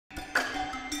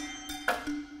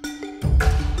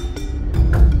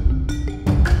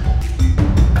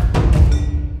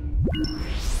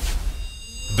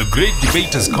Great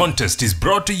Debaters Contest is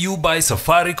brought to you by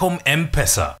Safaricom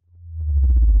M-Pesa.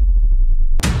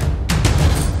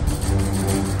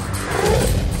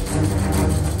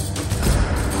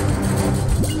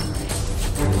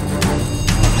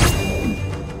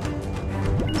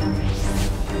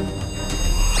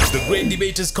 The Great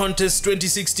Debaters Contest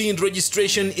 2016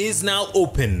 registration is now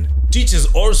open. Teachers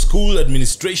or school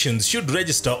administrations should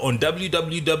register on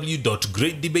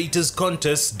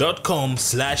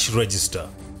www.greatdebaterscontest.com/register.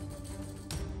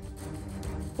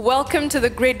 Welcome to the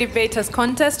Great Debaters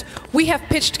Contest. We have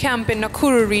pitched camp in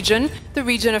Nakuru region, the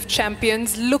region of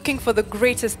champions, looking for the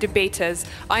greatest debaters.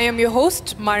 I am your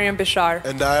host, Mariam Bishar.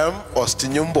 And I am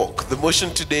Austin Yumbok. The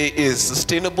motion today is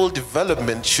sustainable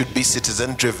development should be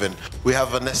citizen-driven. We have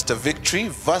Annester victory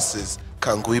versus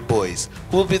Kangui boys.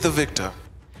 Who will be the victor?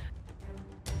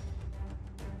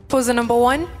 Proposer number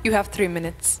 1, you have 3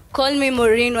 minutes. Call me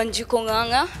Maureen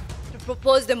Wanjikonganga to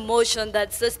propose the motion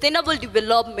that sustainable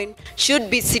development should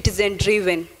be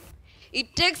citizen-driven.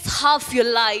 It takes half your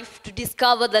life to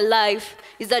discover the life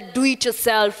is a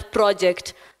do-it-yourself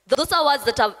project. Those are words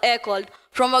that I've echoed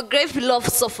from a great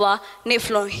philosopher,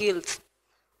 Nephlon Hills.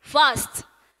 First,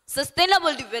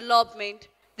 sustainable development.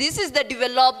 This is the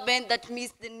development that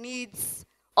meets the needs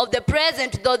of the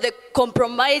present without the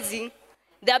compromising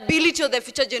the ability of the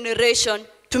future generation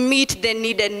to meet the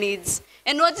needed needs.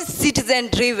 And what is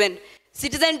citizen-driven?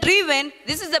 Citizen-driven,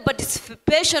 this is the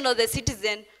participation of the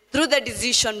citizen through the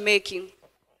decision-making.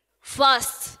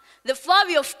 First, the far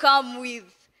we have come with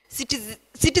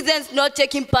citizens not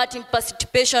taking part in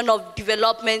participation of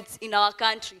developments in our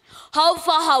country. How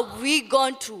far have we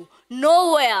gone to?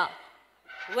 Nowhere.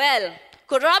 Well,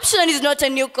 corruption is not a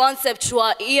new concept to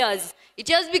our ears. It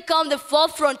has become the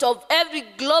forefront of every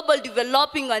global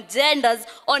developing agendas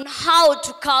on how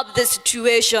to curb the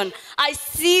situation. I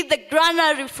see the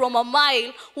granary from a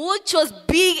mile, which was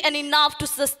big and enough to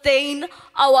sustain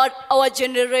our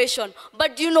generation.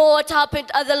 But do you know what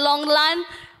happened at the long run?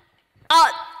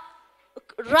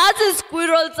 Rats and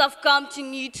squirrels have come to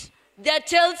eat. Their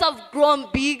tails have grown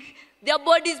big. Their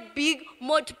bodies big,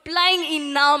 multiplying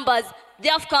in numbers. They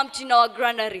have come to our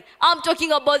granary. I'm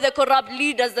talking about the corrupt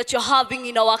leaders that you're having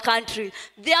in our country.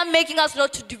 They are making us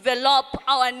not to develop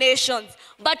our nations.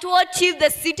 But what if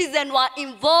the citizens were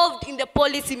involved in the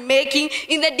policy making,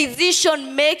 in the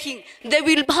decision making? They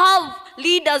will have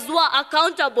leaders who are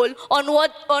accountable on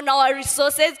our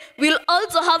resources. We'll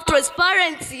also have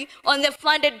transparency on the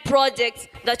funded projects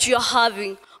that you're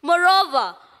having.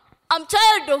 Moreover, I'm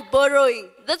tired of borrowing.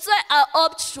 That's why I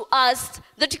opt to ask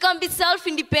that you can be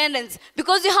self-independent,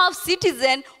 because you have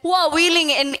citizens who are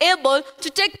willing and able to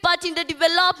take part in the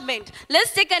development.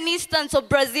 Let's take an instance of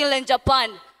Brazil and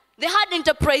Japan. They had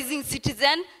enterprising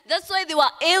citizens. That's why they were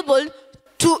able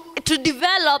to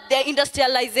develop their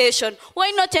industrialization.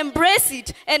 Why not embrace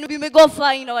it, and we may go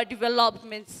far in our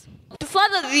developments? To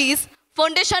further this,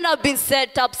 foundations have been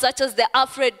set up, such as the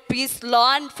Alfred Peace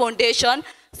Loan Foundation,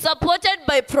 supported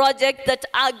by projects that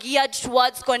are geared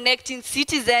towards connecting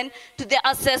citizens to the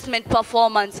assessment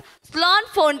performance. Sloan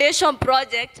Foundation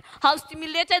projects have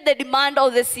stimulated the demand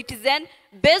of the citizen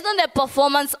based on the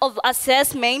performance of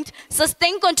assessment,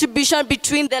 sustained contribution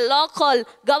between the local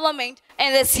government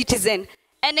and the citizen,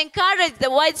 and encourage the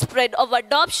widespread of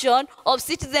adoption of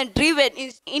citizen-driven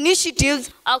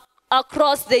initiatives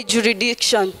across the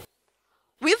jurisdiction.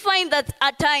 We find that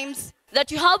at times, that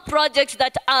you have projects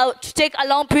that are to take a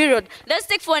long period. Let's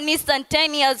take, for instance,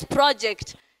 10 years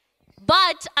project.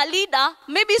 But a leader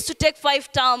maybe is to take 5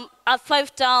 term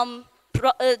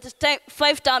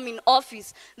in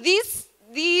office. This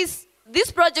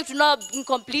project will not have been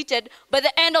completed by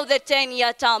the end of the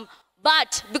 10-year term.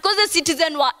 But because the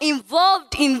citizens were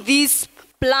involved in this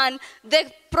plan, the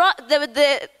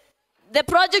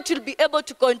project will be able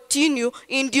to continue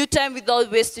in due time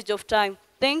without wastage of time.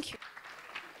 Thank you.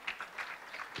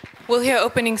 We'll hear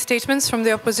opening statements from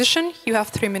the opposition. You have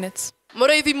 3 minutes.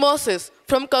 Moreithi Moses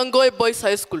from Kangui Boys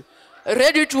High School.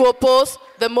 Ready to oppose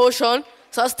the motion,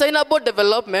 sustainable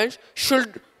development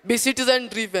should be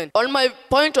citizen-driven. On my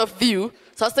point of view,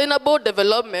 sustainable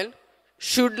development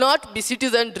should not be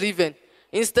citizen-driven.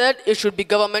 Instead, it should be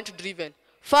government-driven.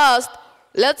 First,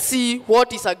 let's see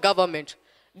what is a government.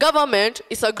 Government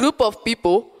is a group of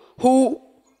people who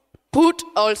put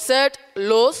or set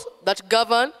laws that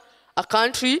govern a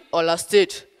country or a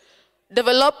state.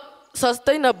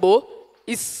 Sustainable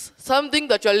is something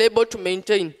that you are able to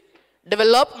maintain.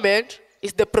 Development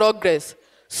is the progress.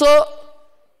 So,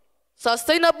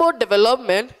 sustainable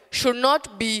development should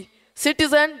not be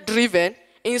citizen-driven.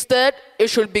 Instead, it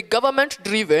should be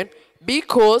government-driven,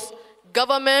 because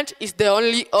government is the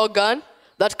only organ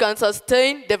that can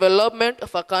sustain development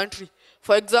of a country.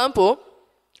 For example,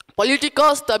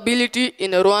 political stability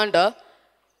in Rwanda.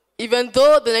 Even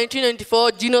though the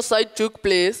 1994 genocide took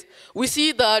place, we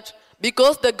see that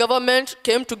because the government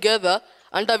came together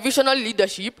under visionary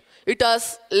leadership, it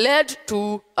has led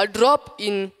to a drop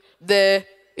in the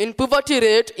poverty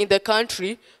rate in the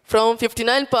country from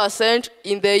 59%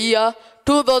 in the year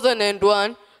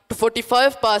 2001 to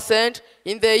 45%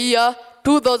 in the year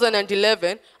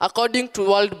 2011, according to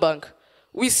World Bank.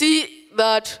 We see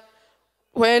that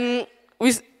when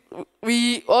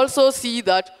we also see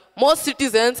that most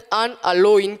citizens earn a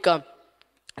low income.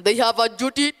 They have a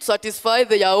duty to satisfy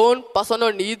their own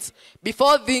personal needs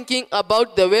before thinking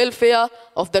about the welfare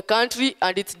of the country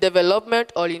and its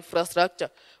development or infrastructure.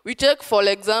 We take, for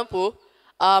example,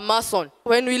 a mason.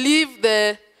 When we leave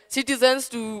the citizens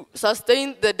to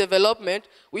sustain the development,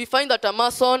 we find that a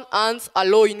mason earns a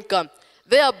low income.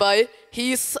 Thereby,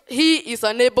 he is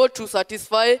unable to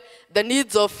satisfy the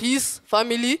needs of his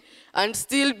family and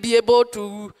still be able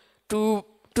to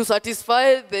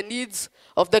satisfy the needs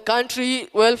of the country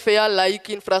welfare, like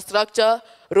infrastructure,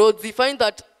 roads. We find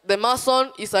that the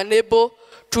mason is unable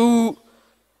to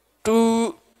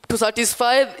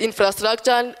satisfy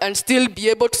infrastructure and still be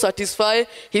able to satisfy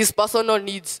his personal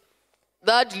needs.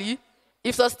 Thirdly,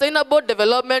 if sustainable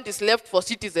development is left for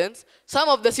citizens, some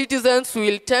of the citizens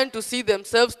will tend to see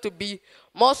themselves to be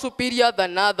more superior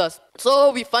than others.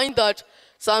 So we find that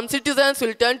some citizens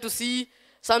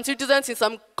in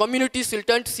some communities will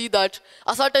tend to see that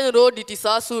a certain road it is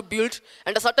also built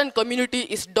and a certain community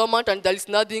is dormant and there is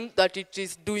nothing that it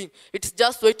is doing. It's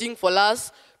just waiting for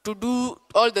us to do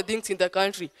all the things in the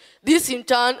country. This in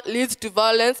turn leads to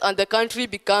violence and the country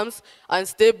becomes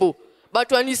unstable. But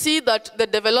when we see that the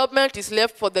development is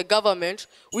left for the government,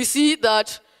 we see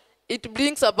that it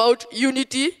brings about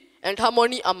unity and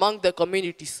harmony among the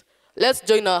communities. Let's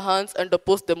join our hands and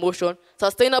oppose the motion.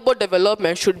 Sustainable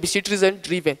development should be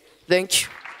citizen-driven. Thank you.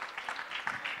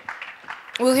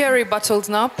 We'll hear rebuttals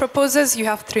now. Proposers, you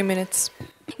have 3 minutes.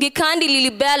 Gikandi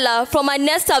Lilibella from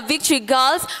Annester Victory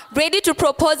Girls, ready to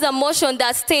propose a motion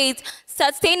that states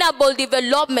sustainable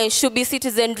development should be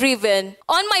citizen-driven.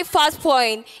 On my first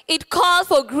point, it calls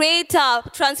for greater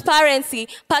transparency,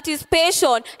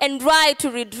 participation, and right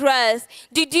to redress.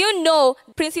 Did you know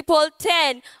Principle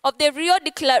 10 of the Rio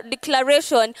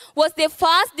Declaration was the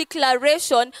first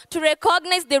declaration to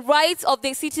recognize the rights of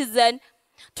the citizen,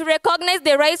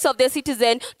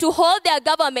 to hold their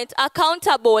government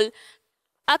accountable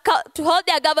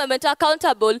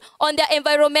on their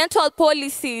environmental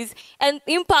policies and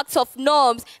impacts of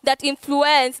norms that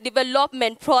influence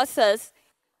development process.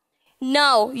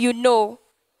 Now you know.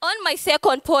 On my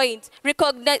second point,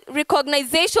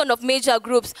 recognition of major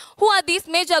groups. Who are these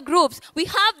major groups? We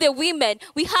have the women,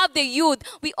 we have the youth,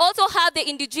 we also have the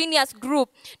indigenous group.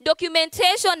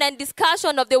 Documentation and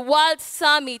discussion of the World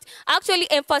Summit actually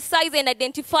emphasized and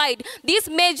identified these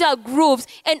major groups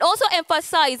and also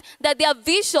emphasized that their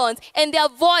visions and their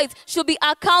voice should be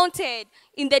accounted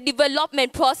in the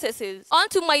development processes. On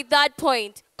to my third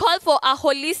point, call for a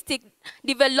holistic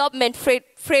development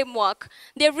framework.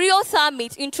 The Rio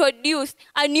Summit introduced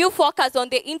a new focus on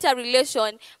the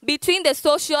interrelation between the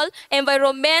social,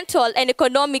 environmental, and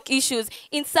economic issues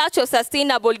in search of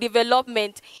sustainable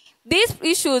development. These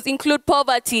issues include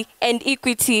poverty and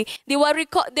equity. They were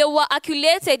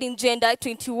articulated in Agenda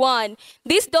 21.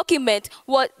 This document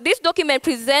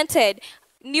presented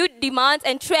new demands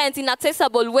and trends in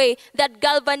accessible way that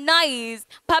galvanize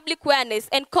public awareness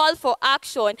and call for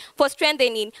action for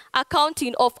strengthening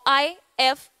accounting of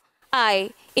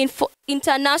IFI in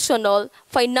international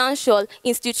financial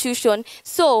institution.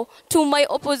 So, to my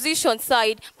opposition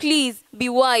side, please be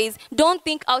wise. Don't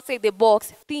think outside the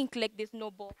box. Think like there's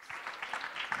no box.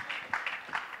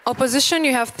 Opposition,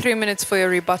 you have 3 minutes for your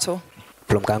rebuttal.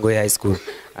 From Kangui High School,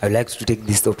 I would like to take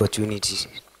this opportunity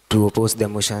to oppose the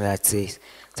motion that says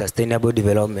sustainable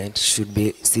development should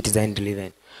be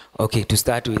citizen-driven. Okay, to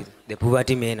start with, the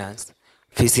poverty menace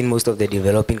facing most of the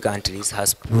developing countries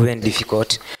has proven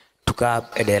difficult to curb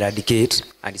and eradicate,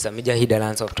 and it's a major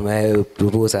hindrance of my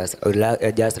proposals. I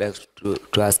would just like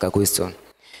to ask a question.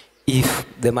 If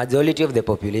the majority of the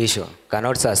population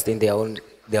cannot sustain their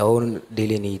own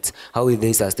daily needs, how will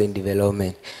they sustain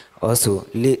development? Also,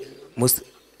 most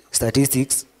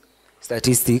statistics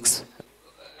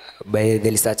by the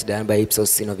research done by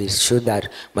Ipsos Synovus show that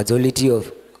majority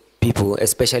of people,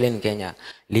 especially in Kenya,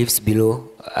 lives below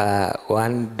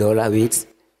 $1 weights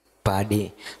per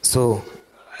day. So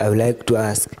I would like to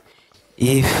ask,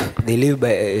 if they live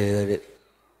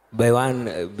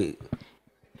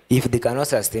if they cannot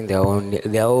sustain their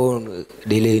own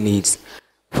daily needs,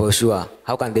 For sure.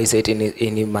 How can they set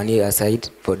any money aside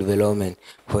for development?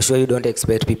 For sure, you don't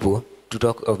expect people to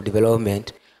talk of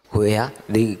development where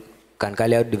they can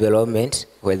carry out development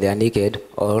where they are naked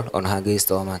or on hungry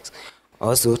stomachs.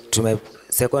 Also, to my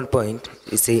second point,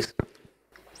 it says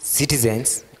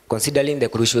citizens, considering the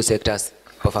crucial sectors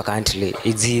of a country,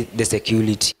 it's the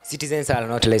security. Citizens are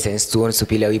not licensed to own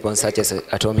superior weapons such as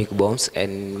atomic bombs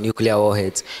and nuclear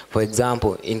warheads. For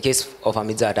example, in case of a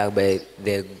major attack by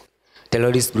the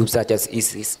terrorist groups such as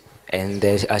ISIS and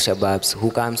the Al-Shabaabs,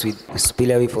 who comes with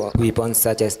superior weapons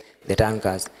such as the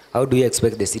tankers, how do you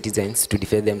expect the citizens to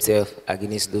defend themselves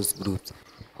against those groups?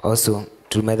 Also,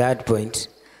 to my third point,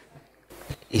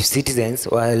 if citizens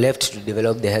were left to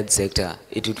develop the health sector,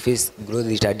 it would face growth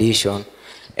retardation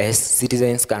as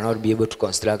citizens cannot be able to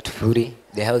construct fully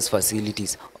the health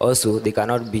facilities. Also, they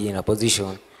cannot be in a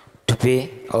position to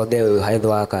pay all their health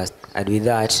workers, and with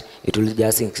that, it will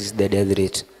just increase the death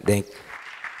rate. Thank you.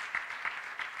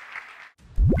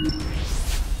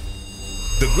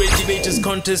 The Great Debaters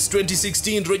Contest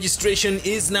 2016 registration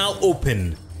is now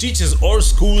open. Teachers or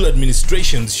school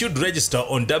administrations should register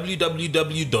on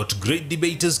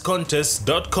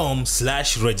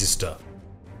www.greatdebaterscontest.com/register.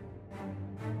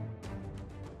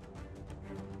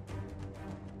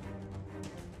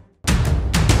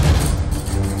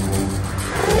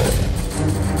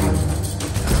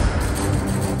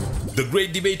 The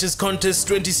Great Debaters Contest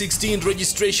 2016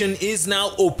 registration is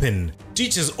now open.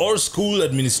 Teachers or school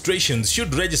administrations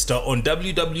should register on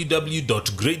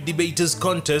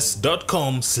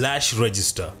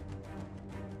www.greatdebaterscontest.com/register.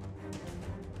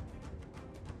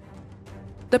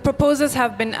 The proposers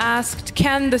have been asked,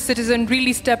 can the citizen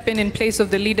really step in place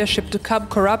of the leadership to curb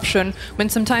corruption when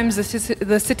sometimes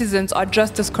the citizens are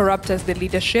just as corrupt as the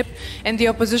leadership? And the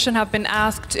opposition have been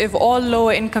asked, if all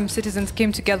lower income citizens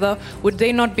came together, would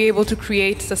they not be able to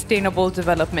create sustainable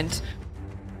development?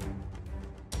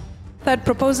 Third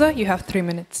proposer, you have 3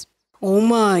 minutes. Oh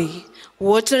my,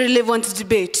 what a relevant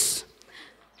debate.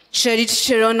 Charity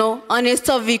Cherono,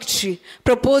 Annester Victory,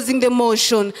 proposing the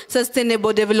motion,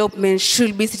 sustainable development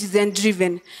should be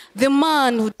citizen-driven. The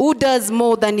man who does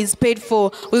more than is paid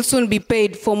for will soon be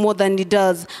paid for more than he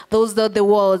does. Those are the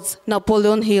words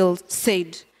Napoleon Hill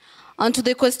said. And to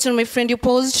the question my friend you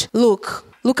posed, look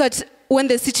at when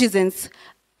the citizens,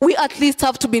 we at least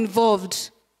have to be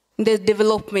involved in the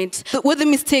development. When the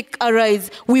mistake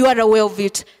arises, we are aware of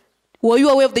it. Were you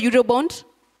aware of the Eurobond?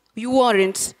 You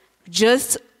weren't.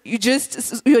 You're just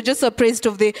surprised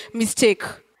of the mistake.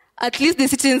 At least the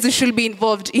citizens should be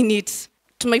involved in it.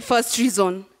 To my first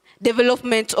reason,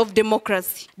 development of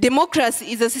democracy.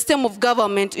 Democracy is a system of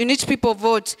government in which people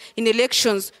vote in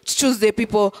elections to choose the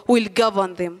people who will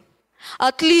govern them.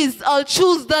 At least I'll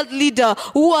choose that leader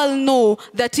who I'll know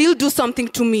that he'll do something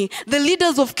to me. The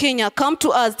leaders of Kenya come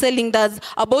to us telling us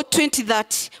about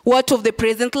 2030, what of the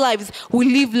present lives, we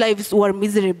live lives who are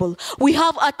miserable. We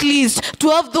have at least to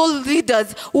have those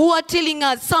leaders who are telling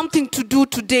us something to do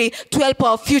today to help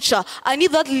our future. I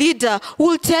need that leader who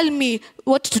will tell me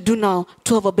what to do now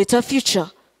to have a better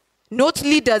future. Not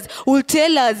leaders who will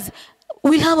tell us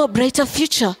we'll have a brighter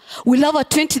future, we'll have a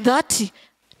 2030.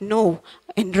 No.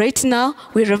 And right now,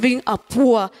 we're having a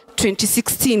poor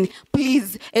 2016.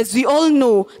 Please, as we all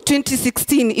know,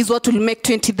 2016 is what will make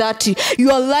 2030.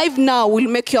 Your life now will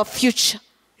make your future,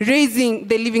 raising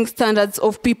the living standards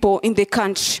of people in the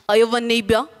country. I have a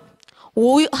neighbor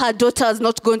who her daughter has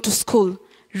not gone to school.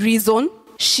 Reason?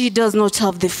 She does not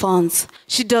have the funds.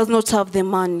 She does not have the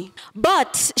money.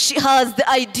 But she has the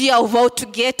idea of how to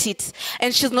get it,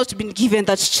 and she's not been given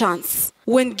that chance.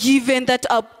 When given that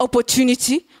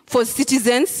opportunity for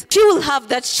citizens, she will have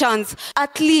that chance.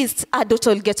 At least our daughter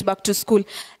will get back to school.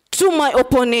 To my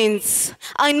opponents,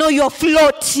 I know you're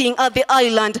floating at the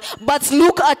island, but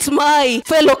look at my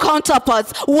fellow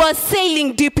counterparts who are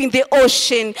sailing deep in the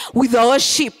ocean with our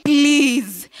ship.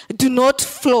 Please, do not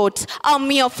float. I'm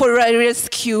here for a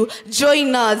rescue.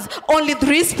 Join us. Only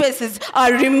 3 spaces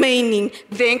are remaining.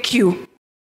 Thank you.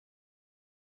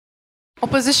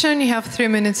 Opposition, you have 3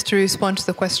 minutes to respond to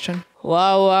the question.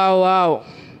 Wow.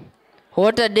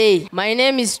 What a day. My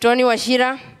name is Tony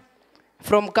Washira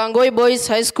from Kangui Boys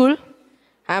High School.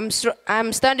 I'm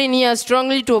standing here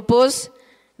strongly to oppose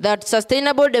that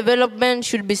sustainable development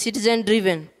should be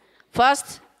citizen-driven.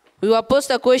 First, we will post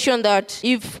a question that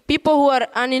if people who are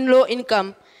earning low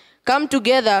income come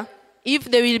together, if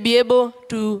they will be able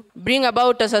to bring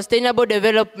about a sustainable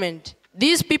development.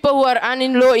 These people who are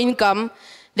earning low income,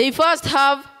 they first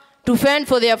have to fend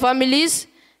for their families.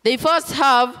 They first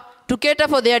have to cater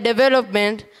for their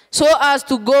development so as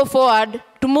to go forward,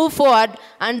 to move forward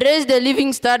and raise the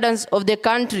living standards of the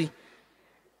country.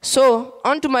 So,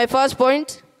 on to my first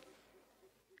point.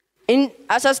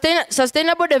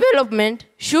 Sustainable development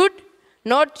should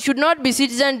not be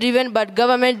citizen-driven but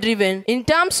government-driven. In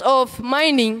terms of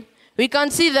mining, we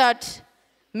can see that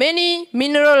many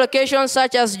mineral locations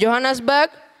such as Johannesburg,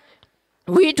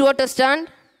 Witwatersrand,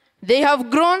 they have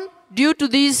grown due to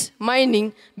this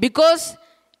mining because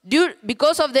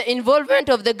of the involvement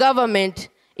of the government.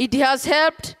 It has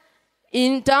helped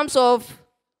in terms of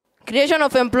creation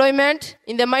of employment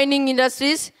in the mining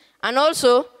industries, and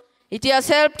also it has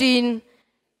helped in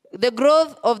the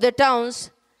growth of the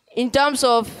towns in terms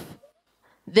of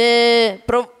the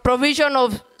provision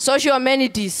of social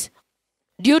amenities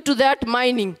due to that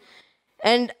mining.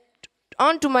 And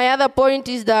on to my other point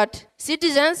is that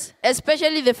citizens,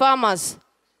 especially the farmers,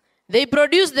 they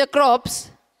produce the crops,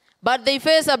 but they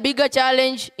face a bigger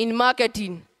challenge in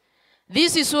marketing.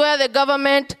 This is where the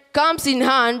government comes in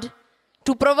hand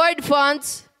to provide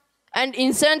funds and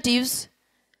incentives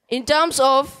in terms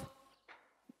of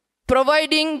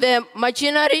providing the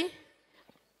machinery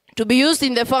to be used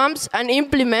in the farms and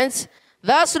implements,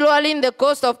 thus lowering the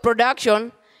cost of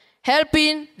production,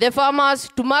 helping the farmers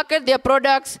to market their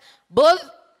products both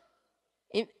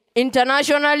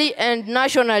internationally and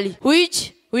nationally,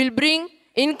 which will bring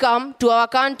income to our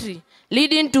country,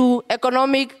 leading to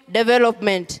economic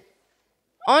development.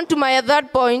 On to my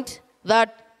third point,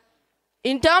 that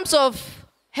in terms of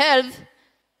health,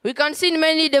 we can see in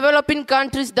many developing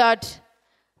countries that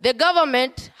the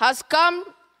government has come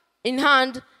in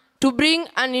hand to bring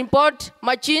and import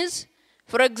machines,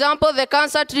 for example, the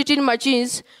cancer treating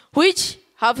machines, which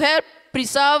have helped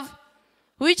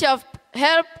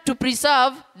to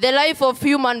preserve the life of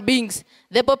human beings,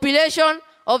 the population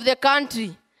of the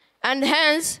country. And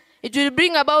hence, it will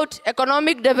bring about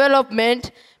economic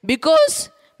development because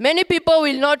many people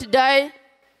will not die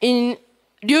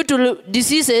due to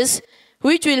diseases,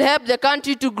 which will help the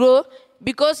country to grow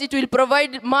because it will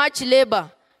provide much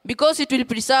labor, because it will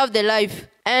preserve the life.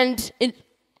 And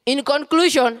in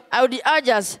conclusion, I would urge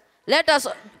us, let us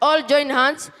all join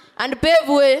hands and pave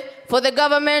way for the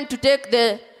government to take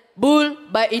the bull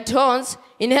by its horns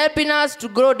in helping us to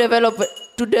grow,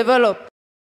 to develop.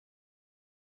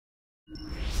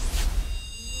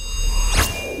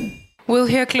 We'll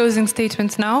hear closing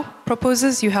statements now.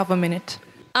 Proposers, you have a minute.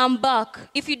 I'm back.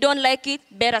 If you don't like it,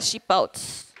 better ship out.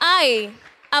 I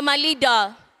am a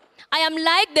leader. I am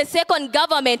like the second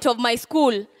government of my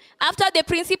school. After the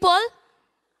principal,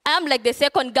 I am like the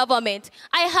second government.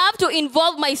 I have to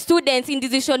involve my students in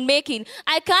decision making.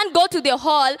 I can't go to the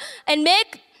hall and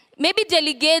maybe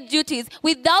delegate duties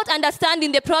without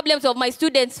understanding the problems of my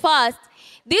students first.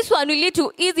 This one will lead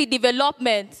to easy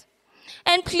development.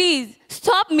 And please,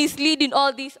 stop misleading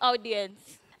all this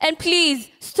audience. And please,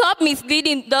 stop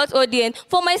misleading that audience.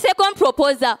 For my second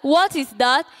proposal, what is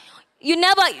that? You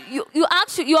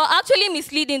are actually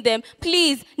misleading them.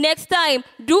 Please, next time,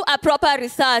 do a proper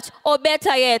research, or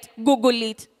better yet, Google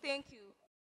it. Thank you.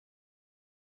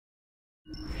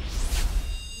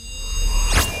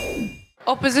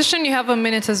 Opposition, you have a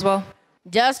minute as well.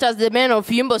 Just as the man of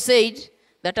Yimbo said,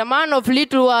 that a man of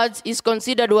little words is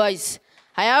considered wise.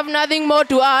 I have nothing more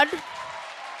to add.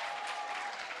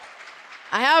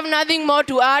 I have nothing more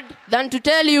to add than to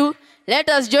tell you, let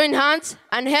us join hands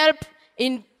and help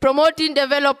in promoting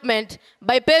development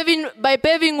by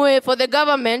paving way for the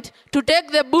government to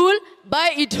take the bull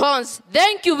by its horns.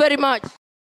 Thank you very much.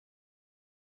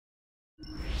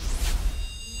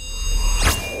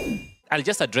 I'll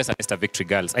just address Annester Victory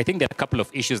Girls. I think there are a couple of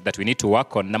issues that we need to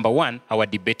work on. Number one, our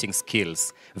debating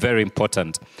skills, very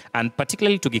important. And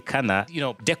particularly to Gikana,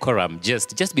 decorum,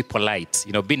 just be polite,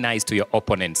 be nice to your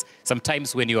opponents.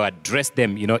 Sometimes when you address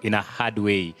them, in a hard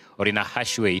way or in a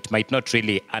harsh way, it might not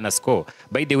really earn a score.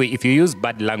 By the way, if you use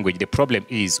bad language, the problem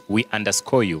is we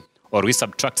underscore you or we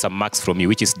subtract some marks from you,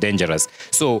 which is dangerous.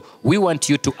 So we want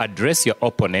you to address your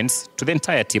opponents, to the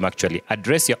entire team actually,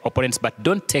 address your opponents, but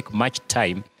don't take much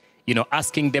time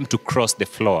asking them to cross the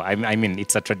floor. I mean,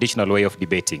 it's a traditional way of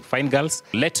debating. Fine, girls?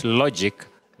 Let logic,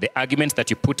 the arguments that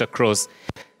you put across,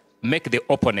 make the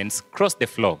opponents cross the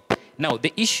floor. Now,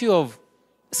 the issue of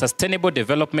sustainable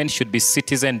development should be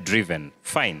citizen-driven.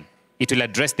 Fine. It will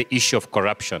address the issue of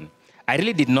corruption. I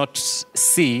really did not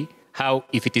see how,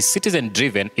 if it is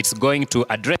citizen-driven, it's going to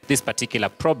address this particular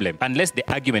problem. Unless the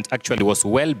argument actually was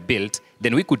well built,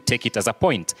 then we could take it as a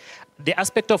point. The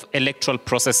aspect of electoral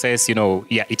processes,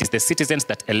 it is the citizens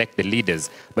that elect the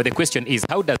leaders. But the question is,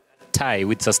 how does that tie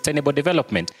with sustainable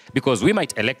development, because we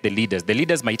might elect the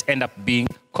leaders might end up being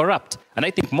corrupt. And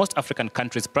I think most African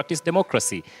countries practice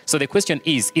democracy. So the question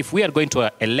is, if we are going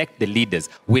to elect the leaders,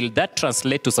 will that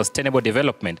translate to sustainable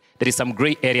development? There is some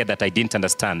gray area that I didn't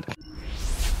understand.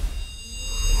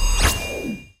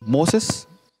 Moses,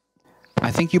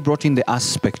 I think you brought in the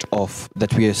aspect of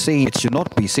that we are saying it should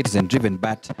not be citizen-driven,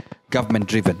 but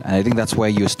government-driven. And I think that's where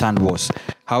your stand was.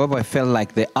 However, I felt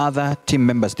like the other team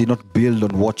members did not build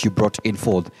on what you brought in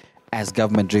forth as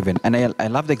government-driven. And I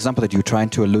love the example that you're trying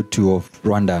to allude to of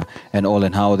Rwanda and all,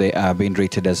 and how they are being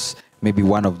rated as maybe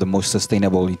one of the most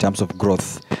sustainable in terms of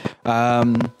growth.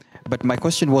 But my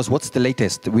question was, what's the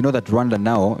latest? We know that Rwanda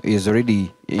now is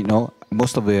already,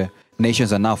 most of the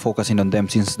nations are now focusing on them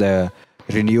since the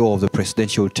renewal of the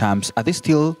presidential terms. Are they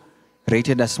still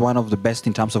rated as one of the best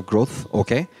in terms of growth?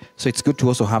 Okay, so it's good to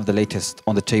also have the latest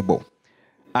on the table.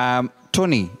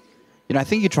 Tony, I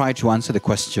think you tried to answer the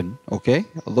question, okay?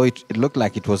 Although it looked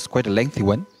like it was quite a lengthy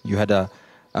one. You had a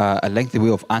lengthy way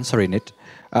of answering it.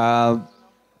 And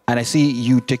I see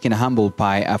you taking a humble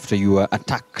pie after you were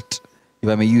attacked, if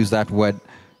I may use that word.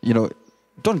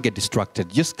 Don't get distracted.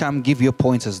 Just come, give your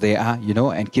points as they are,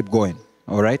 and keep going,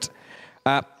 all right?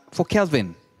 For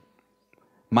Kelvin,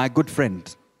 my good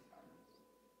friend,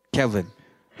 Kelvin,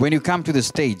 when you come to the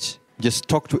stage, just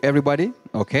talk to everybody,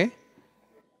 okay?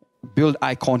 Build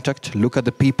eye contact, look at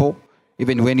the people,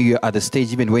 even when you're at the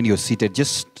stage, even when you're seated,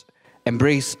 just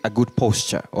embrace a good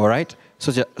posture, all right?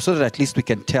 So that at least we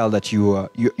can tell that you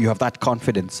have that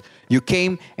confidence. You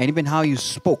came, and even how you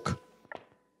spoke.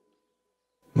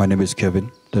 My name is Kevin,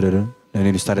 and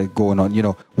then you started going on,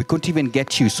 we couldn't even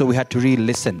get you, so we had to really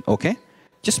listen, okay?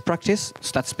 Just practice,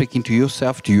 start speaking to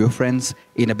yourself, to your friends,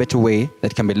 in a better way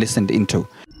that can be listened into.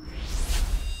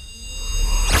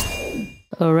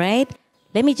 All right.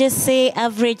 Let me just say,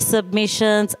 average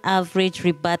submissions, average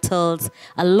rebuttals,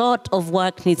 a lot of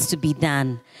work needs to be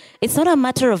done. It's not a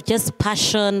matter of just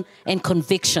passion and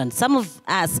conviction. Some of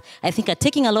us, I think, are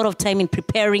taking a lot of time in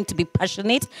preparing to be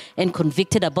passionate and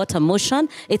convicted about a motion.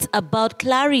 It's about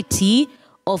clarity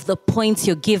of the points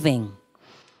you're giving.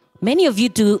 Many of you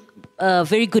do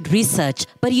very good research,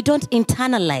 but you don't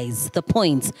internalize the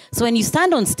points. So when you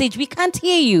stand on stage, we can't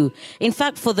hear you. In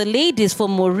fact, for the ladies, for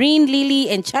Maureen, Lily,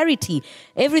 and Charity,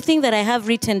 everything that I have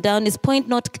written down is point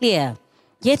not clear.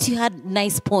 Yet you had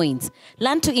nice points.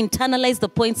 Learn to internalize the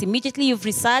points immediately you've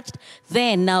researched,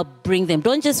 then now bring them.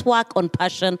 Don't just work on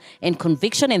passion and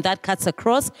conviction, and that cuts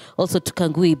across also to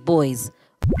Kangui boys.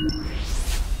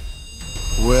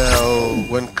 Well,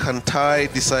 when Kantai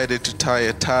decided to tie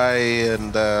a tie,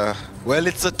 and well,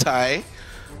 it's a tie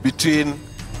between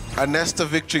Annester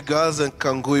Victory Girls and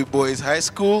Kangui Boys High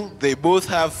School. They both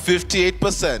have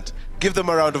 58%. Give them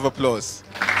a round of applause.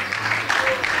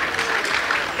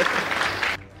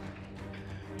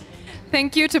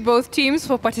 Thank you to both teams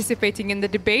for participating in the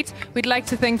debate. We'd like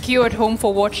to thank you at home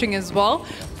for watching as well.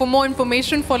 For more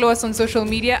information, follow us on social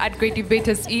media at Great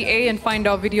Debaters EA and find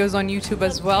our videos on YouTube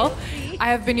as well. I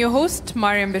have been your host,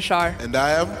 Mariam Bishar. And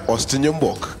I am Austin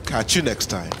Yombok. Catch you next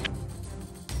time.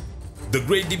 The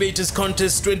Great Debaters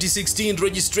Contest 2016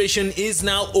 registration is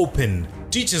now open.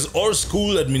 Teachers or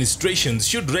school administrations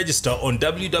should register on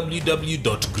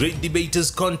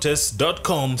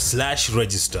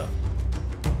www.greatdebaterscontest.com/register.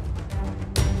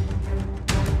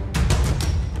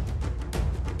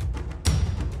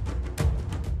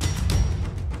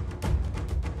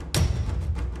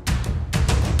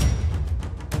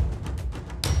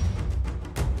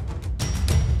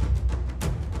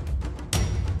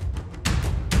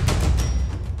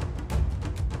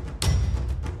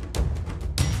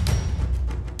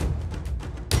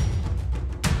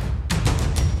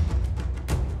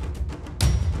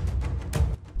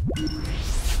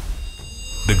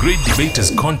 The Great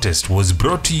Debaters Contest was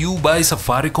brought to you by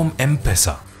Safaricom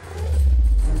M-Pesa.